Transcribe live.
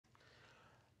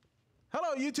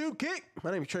Hello, YouTube Kick.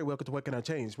 My name is Trey. Welcome to What Can I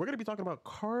Change? We're going to be talking about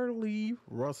Carlee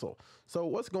Russell. So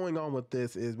what's going on with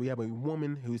this is we have a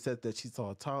woman who said that she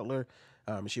saw a toddler.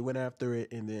 She went after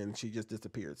it and then she just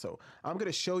disappeared. So I'm going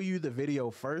to show you the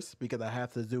video first because I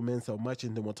have to zoom in so much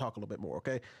and then we'll talk a little bit more,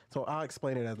 okay? So I'll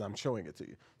explain it as I'm showing it to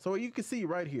you. So you can see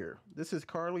right here, this is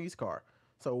Carlee's car.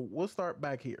 So we'll start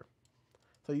back here.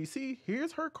 So you see,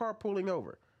 here's her car pulling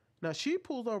over. Now she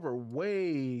pulls over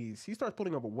she starts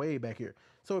pulling over way back here.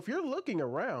 So if you're looking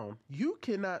around, you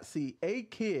cannot see a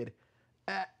kid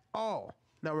at all.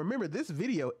 Now remember, this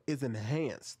video is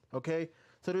enhanced, okay?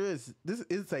 So this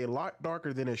is a lot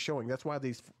darker than it's showing. That's why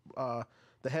these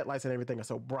the headlights and everything are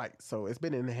so bright. So it's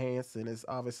been enhanced and it's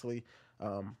obviously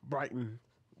brightened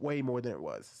way more than it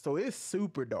was. So it's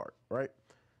super dark, right?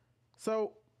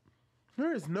 So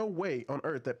there is no way on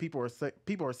earth that people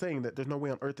are saying that there's no way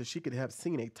on earth that she could have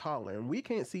seen a toddler, and we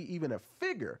can't see even a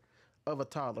figure of a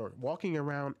toddler walking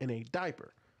around in a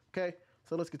diaper. Okay,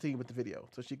 so let's continue with the video.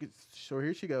 So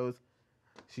here she goes.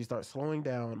 She starts slowing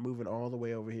down, moving all the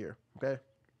way over here. Okay,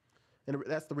 and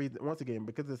that's the reason. Once again,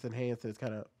 because it's enhanced, it's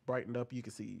kind of brightened up. You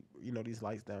can see, these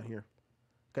lights down here.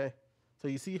 Okay, so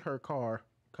you see her car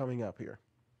coming up here.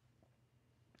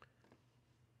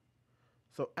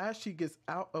 So as she gets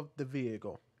out of the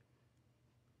vehicle,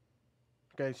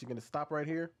 okay, she's going to stop right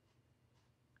here.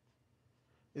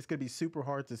 It's going to be super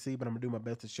hard to see, but I'm going to do my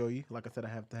best to show you. Like I said, I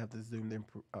have to have this zoomed in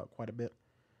quite a bit.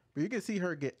 But you can see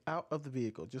her get out of the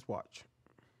vehicle. Just watch.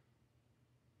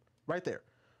 Right there.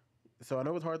 So I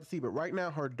know it's hard to see, but right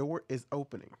now her door is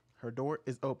opening. Her door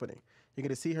is opening. You're going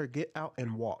to see her get out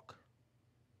and walk.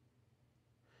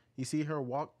 You see her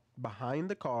walk behind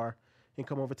the car and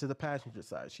come over to the passenger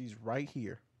side. She's right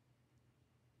here.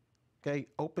 Okay,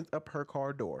 opens up her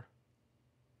car door.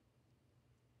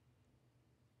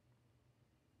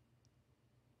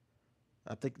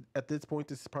 I think at this point,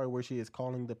 this is probably where she is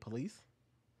calling the police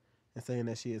and saying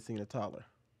that she has seen a toddler.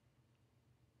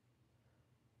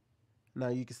 Now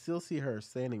you can still see her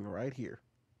standing right here.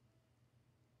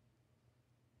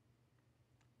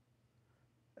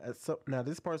 So now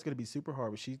this part is going to be super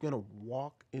hard, but she's going to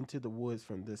walk into the woods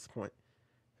from this point.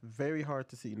 Very hard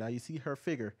to see. Now you see her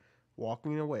figure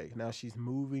walking away. Now she's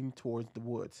moving towards the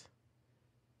woods.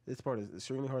 This part is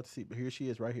extremely hard to see, but here she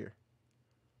is right here.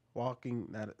 Walking.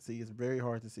 Now see, it's very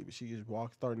hard to see, but she is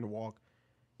starting to walk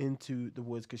into the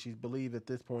woods because she's believed at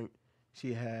this point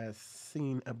she has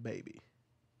seen a baby.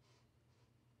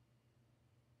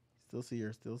 Still see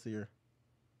her, still see her.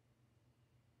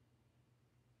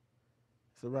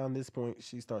 So around this point,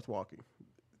 she starts walking.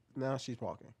 Now she's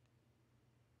walking.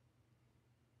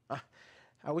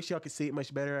 I wish y'all could see it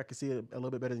much better. I could see it a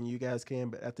little bit better than you guys can.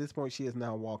 But at this point, she has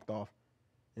now walked off.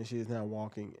 And she is now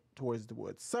walking towards the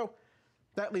woods. So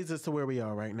that leads us to where we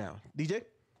are right now. DJ?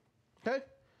 Okay?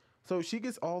 So she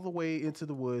gets all the way into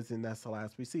the woods. And that's the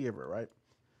last we see of her, right?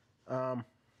 And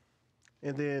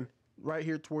then right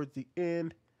here towards the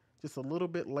end, just a little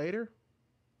bit later,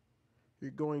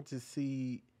 you're going to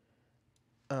see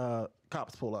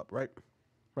cops pull up, right?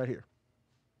 Right here.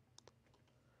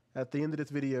 At the end of this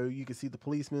video, you can see the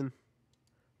policeman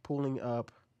pulling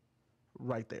up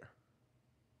right there.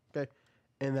 Okay?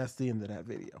 And that's the end of that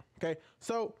video. Okay?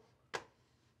 So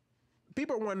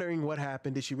people are wondering what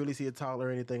happened. Did she really see a toddler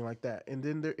or anything like that? And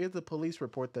then there is a police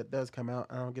report that does come out.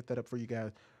 I'll get that up for you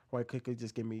guys right quickly.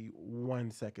 Just give me 1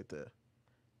 second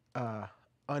to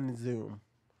unzoom.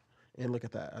 And look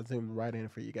at that. I zoomed right in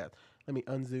for you guys. Let me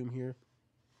unzoom here.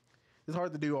 It's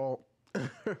hard to do all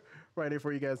right here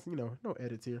for you guys. No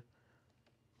edits here.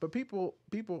 But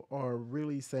people are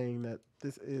really saying that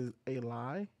this is a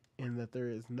lie and that there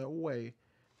is no way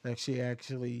that she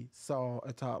actually saw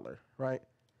a toddler, right?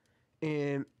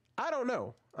 And I don't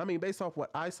know. I mean, based off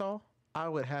what I saw, I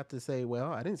would have to say,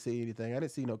 well, I didn't see anything. I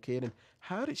didn't see no kid. And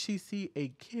how did she see a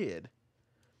kid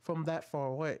from that far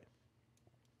away?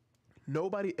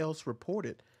 Nobody else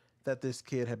reported that this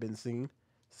kid had been seen.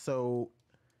 So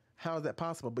how is that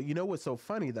possible? But you know what's so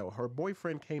funny, though? Her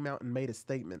boyfriend came out and made a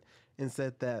statement and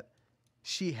said that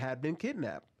she had been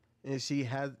kidnapped and she's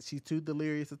too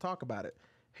delirious to talk about it.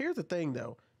 Here's the thing,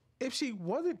 though. If she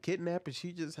wasn't kidnapped and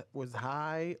she just was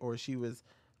high or she was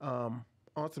on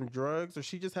some drugs or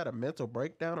she just had a mental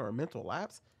breakdown or a mental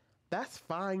lapse, that's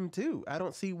fine, too. I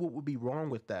don't see what would be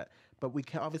wrong with that. But we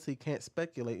obviously can't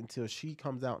speculate until she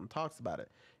comes out and talks about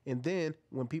it. And then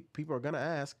when people are going to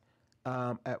ask,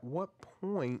 at what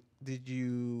point did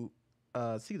you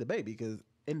see the baby? Because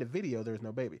in the video, there's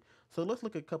no baby. So let's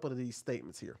look at a couple of these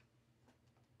statements here.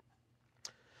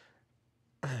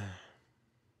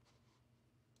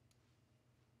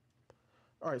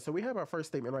 All right, so we have our first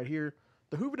statement right here.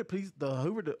 The Hoover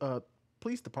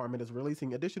Police Department is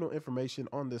releasing additional information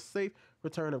on the safe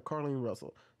return of Carlee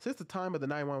Russell. Since the time of the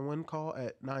 911 call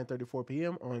at 9:34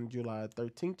 p.m. on July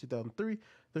 13, 2003,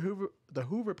 the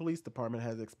Hoover Police Department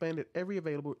has expanded every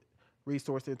available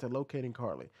resource into locating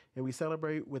Carlee, and we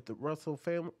celebrate with the Russell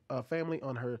family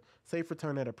on her safe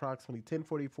return at approximately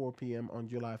 10:44 p.m. on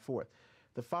July 4th.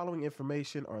 The following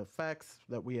information are facts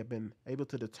that we have been able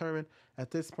to determine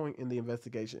at this point in the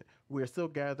investigation. We are still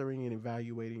gathering and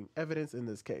evaluating evidence in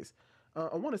this case.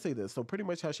 I want to say this. So pretty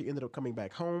much how she ended up coming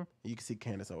back home, you can see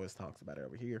Candace always talks about it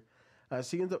over here.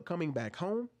 She ends up coming back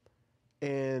home,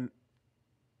 and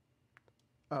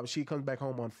she comes back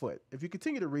home on foot. If you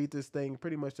continue to read this thing,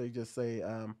 pretty much they just say,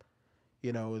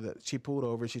 that she pulled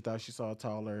over. She thought she saw a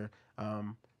toddler.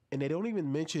 And they don't even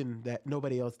mention that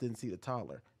nobody else didn't see the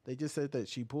toddler. They just said that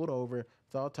she pulled over,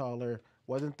 saw a toddler,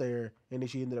 wasn't there, and then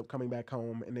she ended up coming back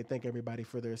home. And they thank everybody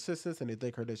for their assistance, and they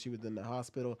thank her that she was in the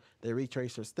hospital. They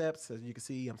retrace her steps. As you can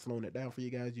see, I'm slowing it down for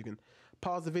you guys. You can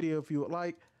pause the video if you would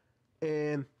like.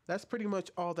 And that's pretty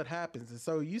much all that happens. And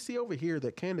so you see over here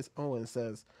that Candace Owens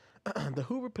says, the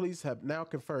Hoover police have now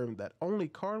confirmed that only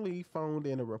Carlee phoned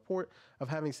in a report of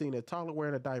having seen a toddler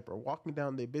wearing a diaper walking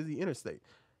down the busy interstate.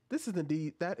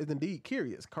 That is indeed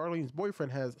curious. Carlee's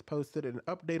boyfriend has posted an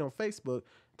update on Facebook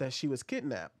that she was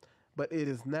kidnapped, but it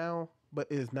is now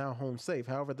home safe.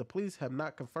 However, the police have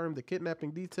not confirmed the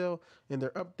kidnapping detail in their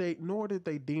update, nor did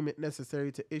they deem it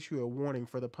necessary to issue a warning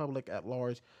for the public at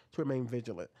large to remain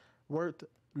vigilant. Worth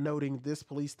noting, this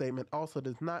police statement also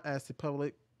does not ask the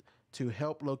public to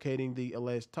help locating the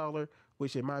alleged toddler,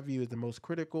 which in my view is the most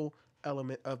critical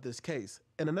element of this case.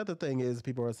 And another thing is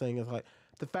people are saying is like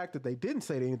the fact that they didn't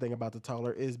say anything about the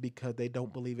toddler is because they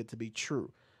don't believe it to be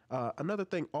true. Another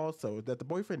thing also is that the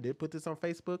boyfriend did put this on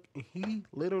Facebook, and he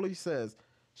literally says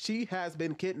she has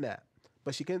been kidnapped,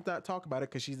 but she cannot talk about it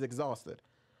because she's exhausted.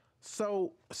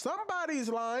 So somebody's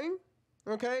lying,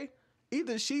 okay?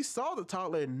 Either she saw the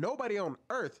toddler and nobody on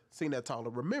earth seen that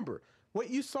toddler. Remember, what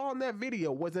you saw in that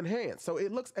video was enhanced, so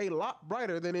it looks a lot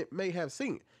brighter than it may have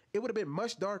seemed. It would have been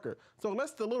much darker. So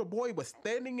unless the little boy was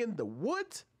standing in the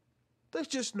woods, there's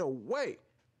just no way.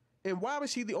 And why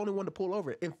was she the only one to pull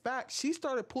over? In fact, she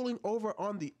started pulling over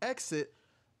on the exit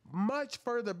much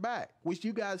further back, which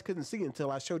you guys couldn't see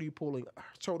until I showed her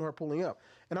pulling up.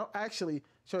 And I'll actually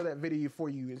show that video for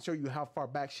you and show you how far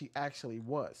back she actually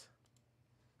was.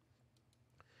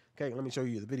 Okay, let me show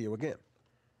you the video again.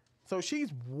 So she's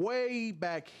way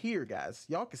back here, guys.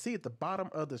 Y'all can see at the bottom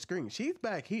of the screen. She's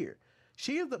back here.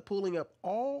 She ends up pulling up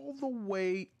all the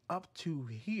way up to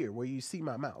here where you see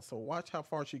my mouse. So watch how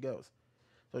far she goes.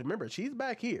 So remember, she's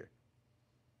back here.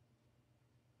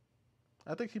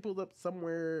 I think she pulled up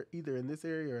somewhere either in this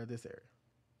area or this area.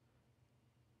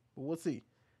 But we'll see.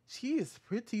 She is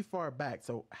pretty far back.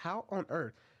 So how on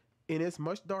earth, and it's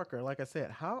much darker, like I said,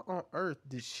 how on earth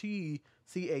did she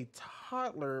see a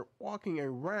toddler walking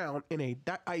around in a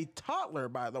toddler,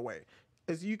 by the way,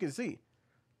 as you can see?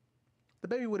 The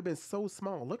baby would have been so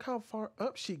small. Look how far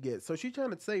up she gets. So she's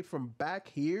trying to say from back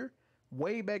here,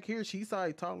 way back here, she saw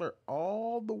a toddler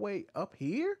all the way up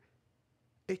here?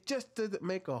 It just doesn't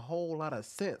make a whole lot of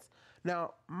sense.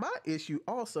 Now, my issue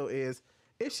also is,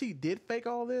 if she did fake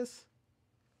all this,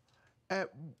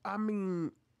 I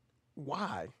mean,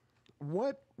 why?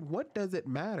 What does it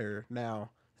matter now?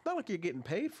 It's not like you're getting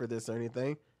paid for this or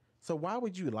anything. So why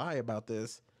would you lie about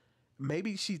this?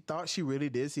 Maybe she thought she really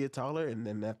did see a toddler, and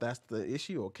then if that's the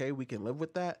issue, okay, we can live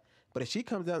with that. But if she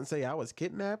comes out and say I was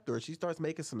kidnapped, or she starts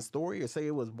making some story, or say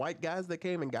it was white guys that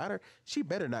came and got her, she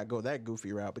better not go that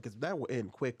goofy route, because that will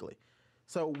end quickly.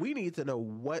 So we need to know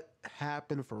what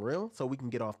happened for real so we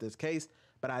can get off this case.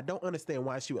 But I don't understand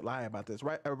why she would lie about this.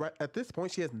 Right at this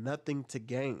point, she has nothing to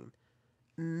gain.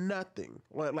 Nothing.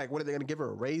 Like, what are they going to give her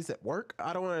a raise at work?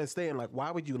 I don't understand. Like,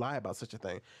 why would you lie about such a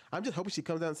thing? I'm just hoping she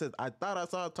comes out and says, I thought I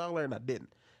saw a toddler and I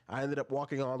didn't. I ended up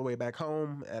walking all the way back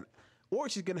home. Or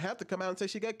she's going to have to come out and say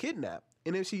she got kidnapped.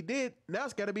 And if she did, now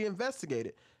it's got to be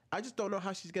investigated. I just don't know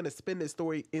how she's going to spin this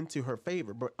story into her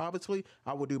favor. But obviously,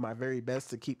 I will do my very best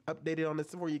to keep updated on this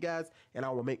for you guys. And I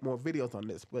will make more videos on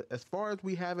this. But as far as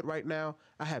we have it right now,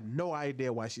 I have no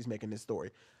idea why she's making this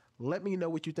story. Let me know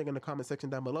what you think in the comment section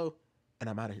down below. And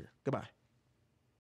I'm out of here. Goodbye.